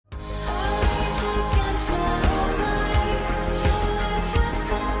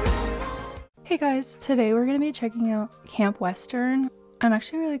Hey guys, today we're going to be checking out Camp Western. I'm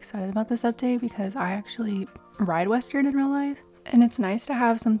actually really excited about this update because I actually ride Western in real life. And it's nice to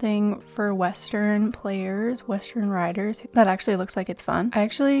have something for Western players, Western riders, that actually looks like it's fun. I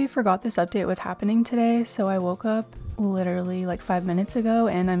actually forgot this update was happening today, so I woke up literally like 5 minutes ago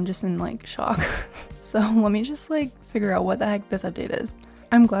and I'm just in like shock. So let me just like figure out what the heck this update is.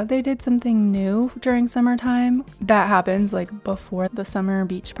 I'm glad they did something new during summertime that happens like before the summer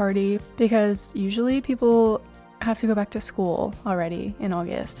beach party, because usually people have to go back to school already in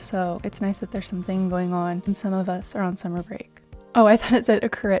August, so it's nice that there's something going on and some of us are on summer break. Oh, I thought it said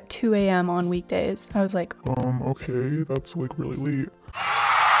occur at 2 a.m. on weekdays. I was like, okay, that's like really late.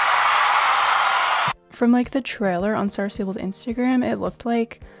 From like the trailer on Star Stable's Instagram, it looked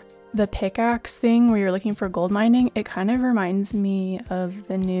like the pickaxe thing where you're looking for gold mining. It kind of reminds me of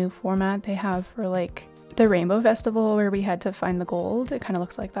the new format they have for like the Rainbow Festival where we had to find the gold. It kind of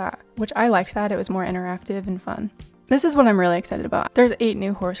looks like that, which I liked that. It was more interactive and fun. This is what I'm really excited about. There's 8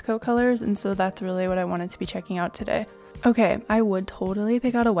 new horse coat colors, and so that's really what I wanted to be checking out today. Okay, I would totally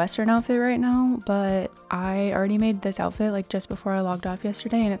pick out a Western outfit right now, but I already made this outfit like just before I logged off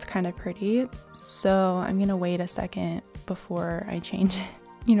yesterday and it's kind of pretty. So I'm gonna wait a second before I change it.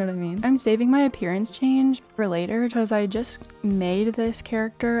 You know what I mean? I'm saving my appearance change for later because I just made this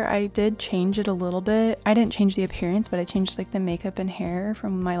character. I did change it a little bit. I didn't change the appearance, but I changed like the makeup and hair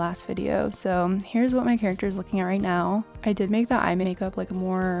from my last video. So here's what my character is looking at right now. I did make the eye makeup like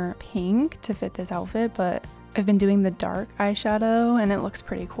more pink to fit this outfit, but I've been doing the dark eyeshadow and it looks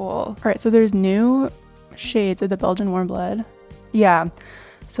pretty cool. All right, so there's new shades of the Belgian Warm Blood. Yeah,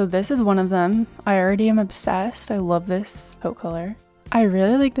 so this is one of them. I already am obsessed. I love this coat color. I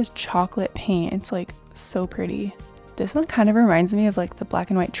really like this chocolate paint. It's like so pretty. This one kind of reminds me of like the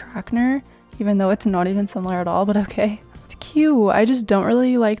black and white Trackner, even though it's not even similar at all, but okay. It's cute. I just don't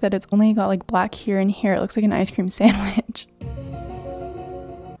really like that it's only got like black here and here. It looks like an ice cream sandwich.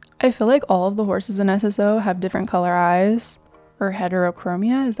 I feel like all of the horses in SSO have different color eyes, or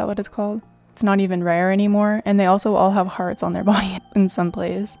heterochromia, is that what it's called? It's not even rare anymore, and they also all have hearts on their body in some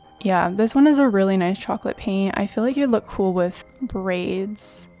plays. Yeah, this one is a really nice chocolate paint. I feel like it would look cool with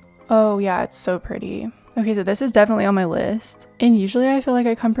braids. Oh yeah, it's so pretty. Okay, so this is definitely on my list. And usually I feel like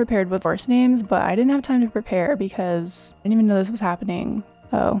I come prepared with horse names, but I didn't have time to prepare because I didn't even know this was happening.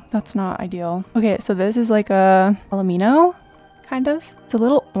 Oh, that's not ideal. Okay, so this is like a Palomino, kind of. It's a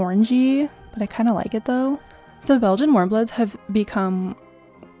little orangey, but I kind of like it though. The Belgian Warmbloods have become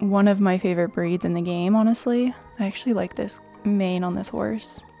one of my favorite breeds in the game, honestly. I actually like this mane on this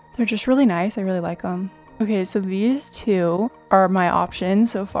horse. They're just really nice. I really like them. Okay, so these two are my options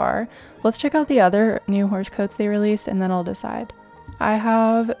so far. Let's check out the other new horse coats they released and then I'll decide. I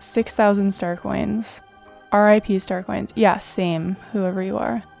have 6,000 star coins. RIP star coins. Yeah, same, whoever you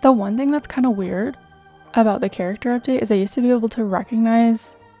are. The one thing that's kind of weird about the character update is I used to be able to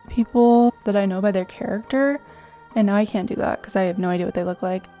recognize people that I know by their character, and now I can't do that because I have no idea what they look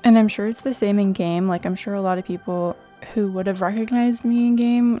like. And I'm sure it's the same in game. Like, I'm sure a lot of people who would have recognized me in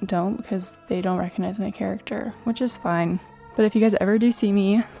game don't, because they don't recognize my character, which is fine. But if you guys ever do see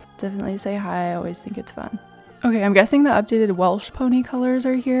me, definitely say hi. I always think it's fun. Okay, I'm guessing the updated Welsh pony colors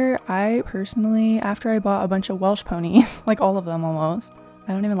are here. I personally, after I bought a bunch of Welsh ponies, like all of them almost,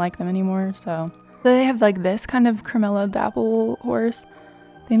 I don't even like them anymore, so they have like this kind of cremello dapple horse.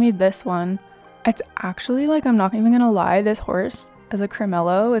 They made this one. It's actually like, I'm not even gonna lie, this horse as a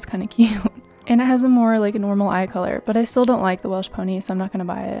cremello is kind of cute. And it has a more like a normal eye color, but I still don't like the Welsh pony, so I'm not gonna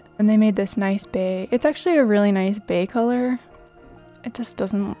buy it. And they made this nice bay. It's actually a really nice bay color. It just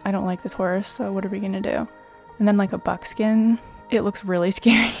doesn't, I don't like this horse, so what are we gonna do? And then like a buckskin. It looks really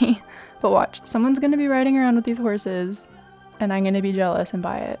scary. But watch, someone's gonna be riding around with these horses and I'm gonna be jealous and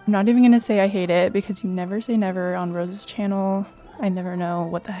buy it. I'm not even gonna say I hate it because you never say never on Rose's channel. I never know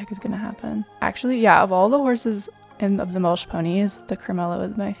what the heck is gonna happen. Actually, yeah, of all the horses and of the Welsh ponies, the cremello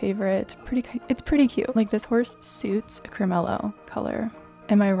is my favorite. It's pretty cute. Like, this horse suits a cremello color.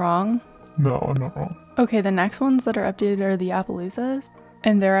 Am I wrong? No, I'm not wrong. Okay, the next ones that are updated are the Appaloosas,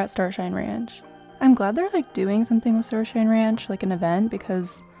 and they're at Starshine Ranch. I'm glad they're like doing something with Starshine Ranch, like an event,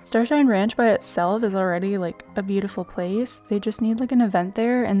 because Starshine Ranch by itself is already like a beautiful place. They just need like an event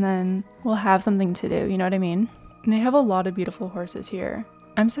there and then we'll have something to do, you know what I mean? And they have a lot of beautiful horses here.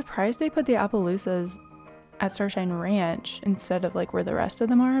 I'm surprised they put the Appaloosas at Starshine Ranch instead of like where the rest of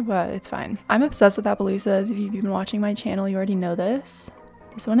them are, but it's fine. I'm obsessed with Appaloosas. If you've been watching my channel, you already know this.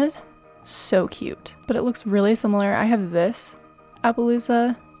 This one is so cute, but it looks really similar. I have this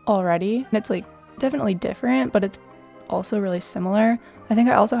Appaloosa already, and it's like definitely different, but it's also really similar. I think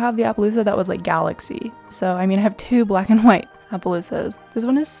I also have the Appaloosa that was like Galaxy. So I mean, I have 2 black and white Appaloosas. This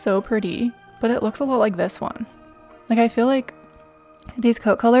one is so pretty. but it looks a lot like this one. Like, I feel like these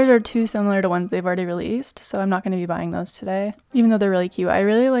coat colors are too similar to ones they've already released, so I'm not going to be buying those today, even though they're really cute. I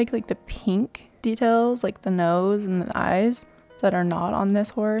really like the pink details, like the nose and the eyes that are not on this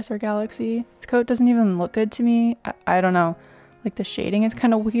horse or Galaxy. This coat doesn't even look good to me. I don't know. Like, the shading is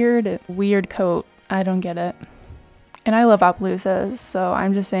kind of weird. Weird coat. I don't get it. And I love Appaloosas, so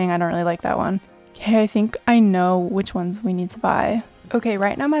I'm just saying I don't really like that one. Okay, I think I know which ones we need to buy. Okay,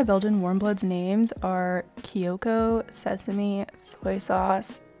 right now my Belgian warm bloods names are Kyoko, Sesame, Soy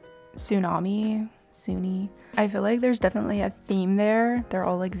Sauce, Tsunami, Suni. I feel like there's definitely a theme there. They're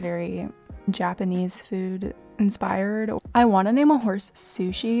all like very Japanese food inspired. I want to name a horse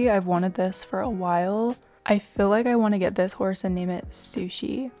Sushi. I've wanted this for a while. I feel like I want to get this horse and name it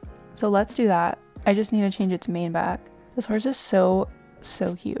Sushi. So let's do that. I just need to change its mane back. This horse is so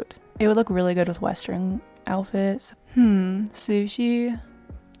cute. It would look really good with Western outfits. Sushi,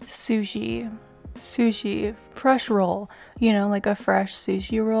 fresh roll, you know, like a fresh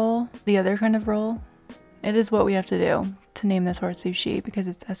sushi roll, the other kind of roll. It is what we have to do to name this horse Sushi, because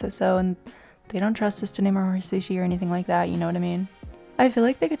it's SSO and they don't trust us to name our horse Sushi or anything like that, you know what I mean? I feel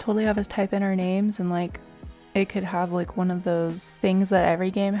like they could totally have us type in our names, and like it could have like one of those things that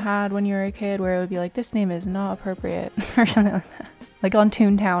every game had when you were a kid where it would be like, this name is not appropriate or something like that, like on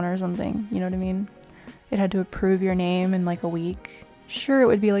Toontown or something, you know what I mean? It had to approve your name in like a week. Sure, it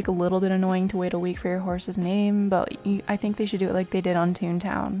would be like a little bit annoying to wait a week for your horse's name, but I think they should do it like they did on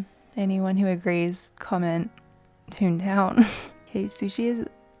Toontown. Anyone who agrees, comment Toontown. Okay, Sushi is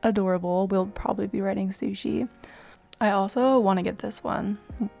adorable. We'll probably be writing Sushi. I also want to get this one.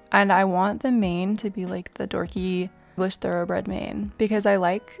 And I want the mane to be like the dorky English thoroughbred mane, because I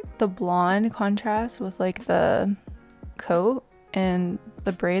like the blonde contrast with like the coat, and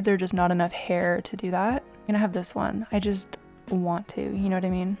the braids are just not enough hair to do that. I'm gonna have this one. I just want to, you know what I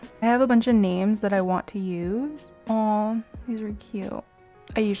mean? I have a bunch of names that I want to use. Aw, these are cute.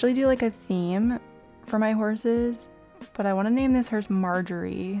 I usually do like a theme for my horses, but I want to name this horse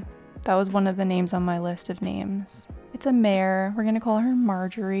Marjorie. That was one of the names on my list of names. It's a mare. We're gonna call her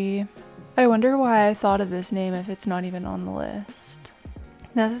Marjorie. I wonder why I thought of this name if it's not even on the list.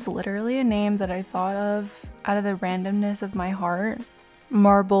 This is literally a name that I thought of out of the randomness of my heart.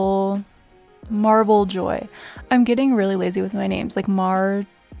 Marble Joy. I'm getting really lazy with my names. Like and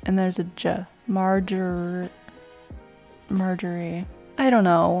there's a J. Marjorie. I don't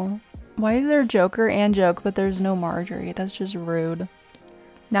know. Why is there Joker and Joke, but there's no Marjorie? That's just rude.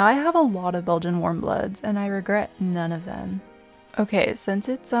 Now I have a lot of Belgian warm bloods, and I regret none of them. Okay, since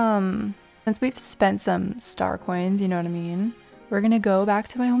we've spent some star coins, you know what I mean? We're gonna go back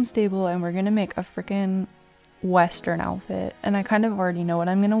to my home stable and we're gonna make a freaking Western outfit. And I kind of already know what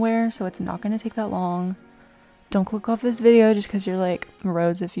I'm gonna wear, so it's not gonna take that long. Don't click off this video just because you're like,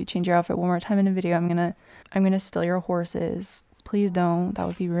 Rose, if you change your outfit one more time in a video, I'm gonna steal your horses. Please don't. That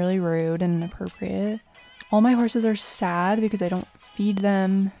would be really rude and inappropriate. All my horses are sad because I don't feed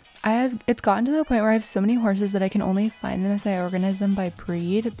them. It's gotten to the point where I have so many horses that I can only find them if I organize them by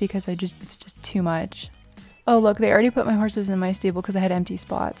breed, because it's just too much. Oh look, they already put my horses in my stable because I had empty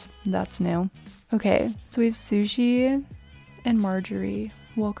spots. That's new. Okay, so we have Sushi and Marjorie.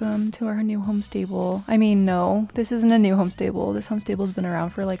 Welcome to our new home stable. I mean, no, this isn't a new home stable. This home stable's been around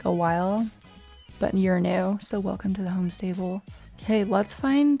for like a while, but you're new, so welcome to the home stable. Okay, let's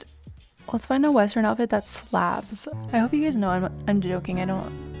find a Western outfit that slaps. I hope you guys know I'm joking. I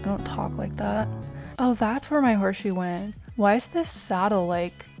don't talk like that. Oh, that's where my horseshoe went. Why is this saddle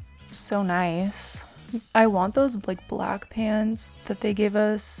like so nice? I want those like black pants that they gave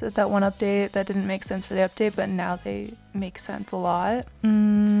us at that one update that didn't make sense for the update, but now they make sense a lot.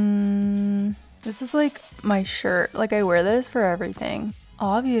 This is like my shirt. Like, I wear this for everything.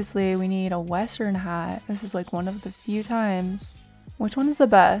 Obviously, we need a Western hat. This is like one of the few times. Which one is the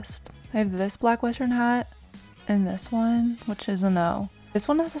best? I have this black Western hat and this one, which is a no. This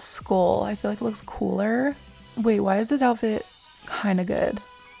one has a skull. I feel like it looks cooler. Wait, why is this outfit kind of good?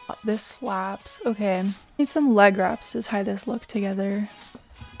 This slaps. Okay, need some leg wraps to tie this look together.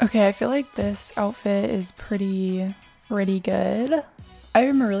 Okay, I feel like this outfit is pretty good. I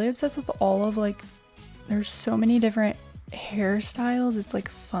am really obsessed with all of like, there's so many different hairstyles. It's like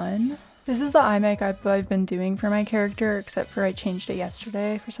fun. This is the iMac I've been doing for my character, except for I changed it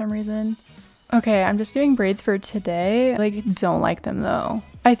yesterday for some reason. Okay, I'm just doing braids for today. Like, don't like them though.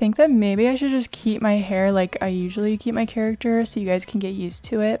 I think that maybe I should just keep my hair like I usually keep my character, so you guys can get used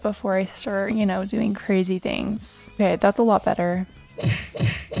to it before I start, you know, doing crazy things. Okay, that's a lot better.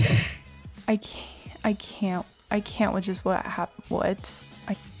 I can't with just what happened.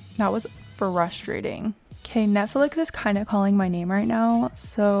 That was frustrating. Okay, Netflix is kind of calling my name right now,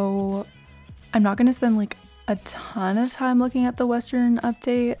 so I'm not gonna spend like a ton of time looking at the Western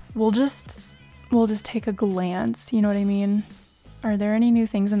update. We'll just take a glance, you know what I mean? Are there any new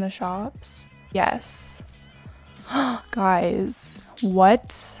things in the shops? Yes. Guys,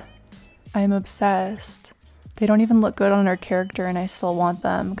 what? I'm obsessed. They don't even look good on our character and I still want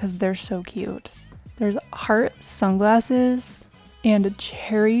them because they're so cute. There's heart sunglasses and a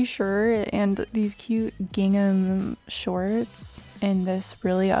cherry shirt and these cute gingham shorts and this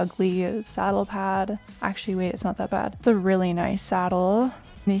really ugly saddle pad. Actually, wait, it's not that bad. It's a really nice saddle.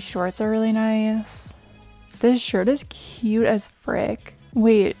 These shorts are really nice. This shirt is cute as frick.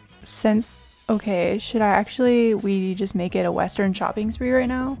 Wait, okay, we just make it a Western shopping spree right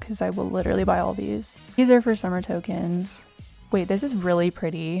now? Because I will literally buy all these. These are for summer tokens. Wait, this is really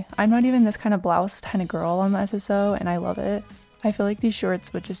pretty. I'm not even this kind of blouse kind of girl on the SSO and I love it. I feel like these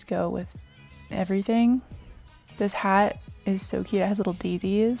shorts would just go with everything. This hat is so cute. It has little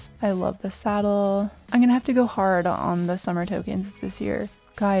daisies. I love the saddle. I'm gonna have to go hard on the summer tokens this year.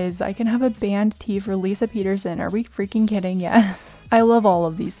 Guys, I can have a band tee for Lisa Peterson. Are we freaking kidding? Yes. I love all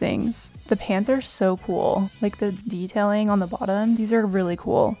of these things. The pants are so cool. Like the detailing on the bottom, these are really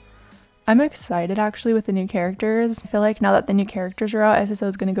cool. I'm excited actually with the new characters. I feel like now that the new characters are out, SSO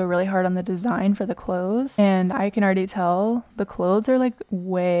is going to go really hard on the design for the clothes. And I can already tell the clothes are like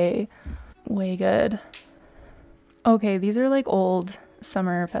way good. Okay, these are like old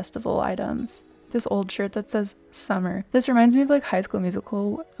summer festival items. This old shirt that says summer. This reminds me of like High School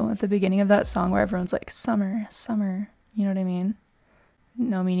Musical at the beginning of that song where everyone's like summer, summer. You know what I mean?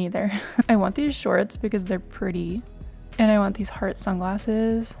 No, me neither. I want these shorts because they're pretty. And I want these heart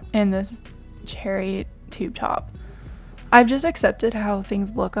sunglasses and this cherry tube top. I've just accepted how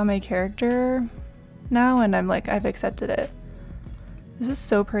things look on my character now and I'm like, I've accepted it. This is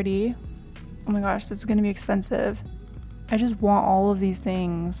so pretty. Oh my gosh, this is gonna be expensive. I just want all of these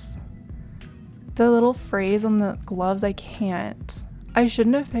things. The little phrase on the gloves, I can't. I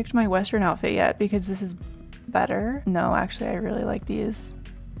shouldn't have picked my Western outfit yet because this is better. No, actually, I really like these.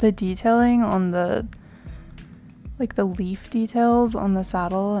 The detailing on the leaf details on the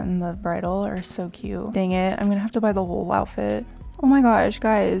saddle and the bridle are so cute. Dang it, I'm gonna have to buy the whole outfit. Oh my gosh,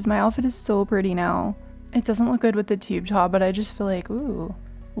 guys, my outfit is so pretty now. It doesn't look good with the tube top, but I just feel like, ooh,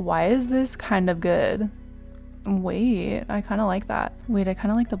 why is this kind of good? Wait, I kind of like that. Wait, I kind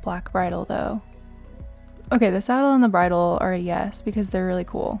of like the black bridle though. Okay, the saddle and the bridle are a yes because they're really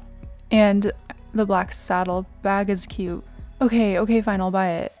cool. And the black saddle bag is cute. Okay, fine, I'll buy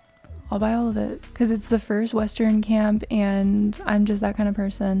it. I'll buy all of it because it's the first Western camp and I'm just that kind of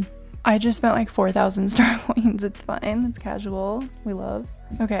person. I just spent like 4,000 star coins. It's fine. It's casual. We love.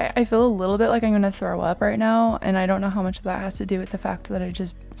 Okay, I feel a little bit like I'm gonna throw up right now and I don't know how much of that has to do with the fact that I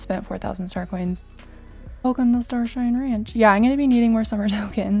just spent 4,000 star coins. Welcome to Starshine Ranch. Yeah, I'm gonna be needing more summer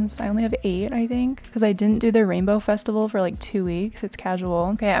tokens. I only have 8, I think, because I didn't do the Rainbow Festival for like 2 weeks. It's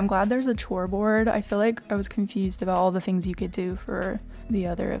casual. Okay, I'm glad there's a chore board. I feel like I was confused about all the things you could do for the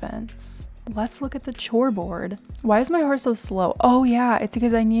other events. Let's look at the chore board. Why is my horse so slow? Oh yeah, it's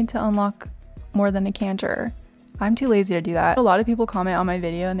because I need to unlock more than a canter. I'm too lazy to do that. A lot of people comment on my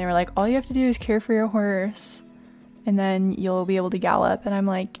video and they were like, all you have to do is care for your horse and then you'll be able to gallop. And I'm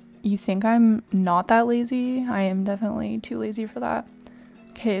like, you think I'm not that lazy? I am definitely too lazy for that.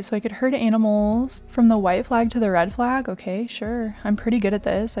 Okay, so I could herd animals from the white flag to the red flag. Okay, sure. I'm pretty good at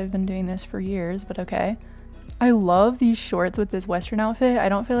this. I've been doing this for years, but okay. I love these shorts with this Western outfit. I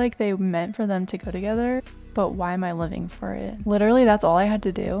don't feel like they meant for them to go together, but why am I living for it? Literally, that's all I had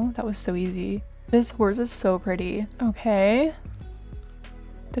to do. That was so easy. This horse is so pretty. Okay.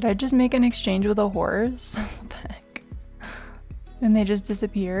 Did I just make an exchange with a horse? What the heck? And they just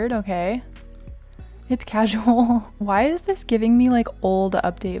disappeared. Okay. It's casual. Why is this giving me like old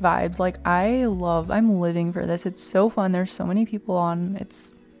update vibes? Like I'm living for this. It's so fun. There's so many people on.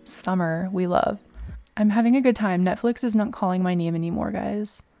 It's summer. We love. I'm having a good time. Netflix is not calling my name anymore,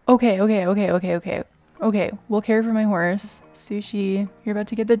 guys. Okay. Okay, we'll care for my horse. Sushi, you're about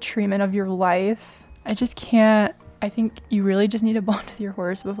to get the treatment of your life. I just can't. I think you really just need to bond with your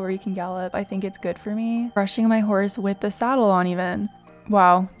horse before you can gallop. I think it's good for me. Brushing my horse with the saddle on even.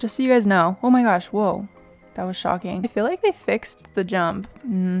 Wow, just so you guys know. Oh my gosh, whoa. That was shocking. I feel like they fixed the jump.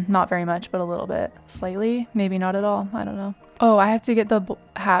 Not very much, but a little bit. Slightly, maybe not at all. I don't know. Oh, I have to get the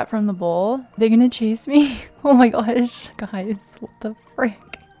hat from the bull. They're gonna chase me? Oh my gosh, guys, what the frick?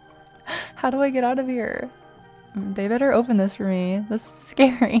 How do I get out of here? They better open this for me. This is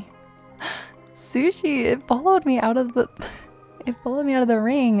scary. Sushi, it followed me out of the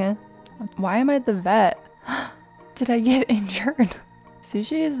ring. Why am I at the vet? Did I get injured?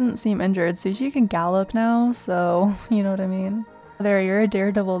 Sushi doesn't seem injured. Sushi can gallop now, so you know what I mean. There, you're a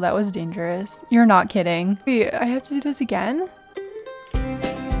daredevil. That was dangerous. You're not kidding. Wait, I have to do this again?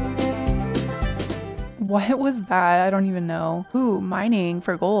 What was that? I don't even know. Ooh, mining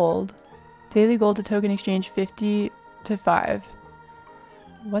for gold. Daily gold to token exchange 50 to 5.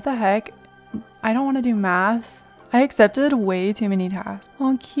 What the heck? I don't want to do math. I accepted way too many tasks.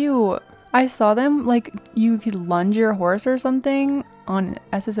 Oh, cute. I saw them, like, you could lunge your horse or something on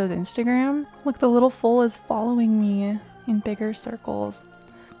SSO's Instagram. Look, the little foal is following me in bigger circles.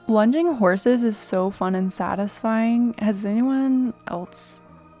 Lunging horses is so fun and satisfying. Has anyone else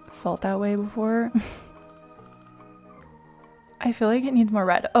felt that way before? I feel like it needs more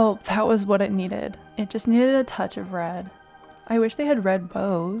red. Oh, that was what it needed. It just needed a touch of red. I wish they had red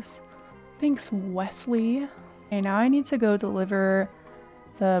bows. Thanks, Wesley. Okay, now I need to go deliver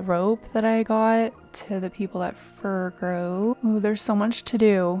the rope that I got to the people at Fur Grove. Ooh, there's so much to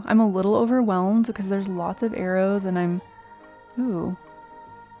do. I'm a little overwhelmed because there's lots of arrows and ooh,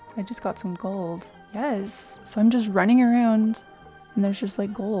 I just got some gold. Yes, so I'm just running around and there's just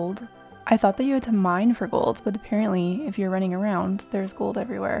like gold. I thought that you had to mine for gold, but apparently if you're running around, there's gold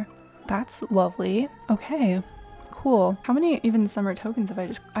everywhere. That's lovely. Okay, cool. How many even summer tokens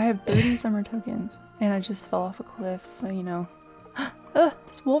have I have 30 summer tokens and I just fell off a cliff, so you know.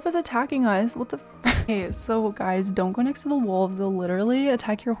 This wolf is attacking us. What the Okay, so guys, don't go next to the wolves. They'll literally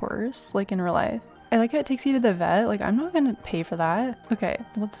attack your horse, like in real life. I like how it takes you to the vet. Like, I'm not gonna pay for that. Okay,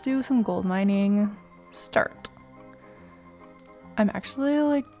 let's do some gold mining. Start. I'm actually,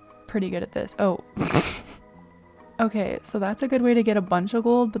 like, pretty good at this. Oh. Okay, so that's a good way to get a bunch of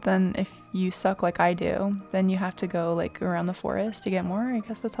gold, but then if you suck like I do, then you have to go, like, around the forest to get more. I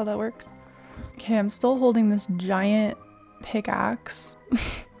guess that's how that works. Okay, I'm still holding this giant pickaxe,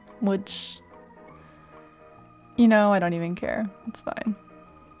 which, you know, I don't even care. It's fine.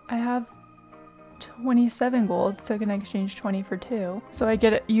 I have 27 gold, so I can exchange 20 for 2. So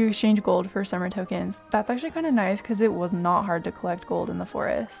you exchange gold for summer tokens. That's actually kind of nice because it was not hard to collect gold in the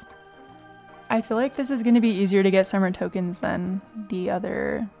forest. I feel like this is going to be easier to get summer tokens than the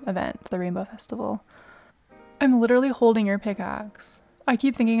other event, the Rainbow Festival. I'm literally holding your pickaxe. I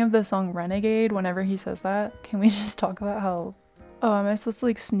keep thinking of the song Renegade whenever he says that. Can we just talk about how... Oh, am I supposed to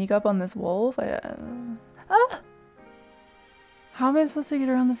like sneak up on this wolf? How am I supposed to get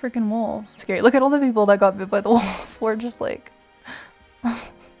around the freaking wolf? Scary. Look at all the people that got bit by the wolf. We're just like...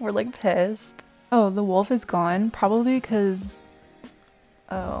 we're like pissed. Oh, the wolf is gone. Probably because...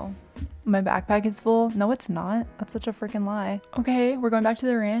 Oh. My backpack is full. No, it's not. That's such a freaking lie. Okay, we're going back to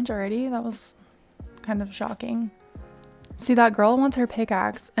the ranch already. That was kind of shocking. See, that girl wants her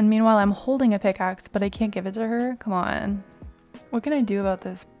pickaxe, and meanwhile I'm holding a pickaxe, but I can't give it to her? Come on. What can I do about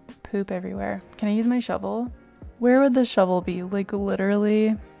this poop everywhere? Can I use my shovel? Where would the shovel be? Like,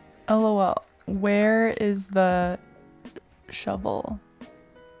 literally? LOL. Where is the shovel?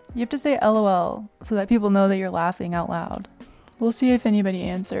 You have to say LOL so that people know that you're laughing out loud. We'll see if anybody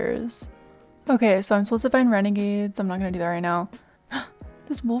answers. Okay, so I'm supposed to find renegades. I'm not gonna do that right now.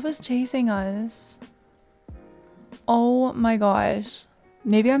 This wolf is chasing us. Oh my gosh.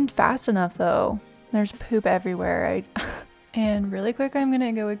 Maybe I'm fast enough though. There's poop everywhere. And really quick, I'm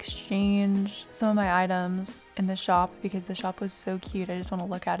gonna go exchange some of my items in the shop because the shop was so cute. I just want to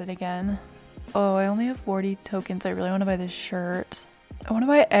look at it again. Oh, I only have 40 tokens. I really want to buy this shirt. I want to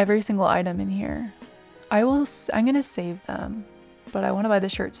buy every single item in here. I'm gonna save them, but I want to buy the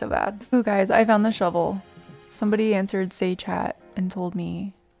shirt so bad. Oh guys, I found the shovel. Somebody answered say chat and told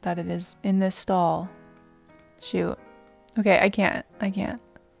me that it is in this stall. Shoot. Okay, I can't.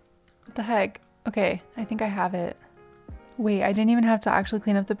 What the heck? Okay, I think I have it. Wait, I didn't even have to actually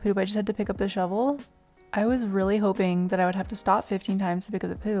clean up the poop. I just had to pick up the shovel. I was really hoping that I would have to stop 15 times to pick up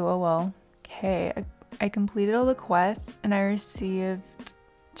the poo. Oh well. Okay, I completed all the quests and I received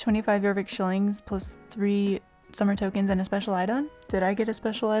 25 Jorvik shillings plus 3 summer tokens and a special item. Did I get a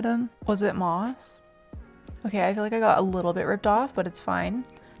special item? Was it moss? Okay, I feel like I got a little bit ripped off, but it's fine.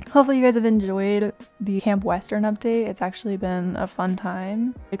 Hopefully you guys have enjoyed the Camp Western update. It's actually been a fun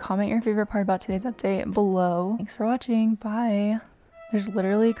time. Comment your favorite part about today's update below. Thanks for watching. Bye. There's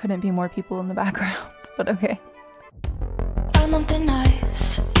literally couldn't be more people in the background, but okay. I'm on thin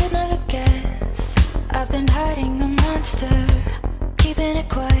ice, you'd never guess. I've been hiding a monster, keeping it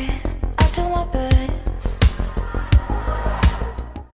quiet. I do my best.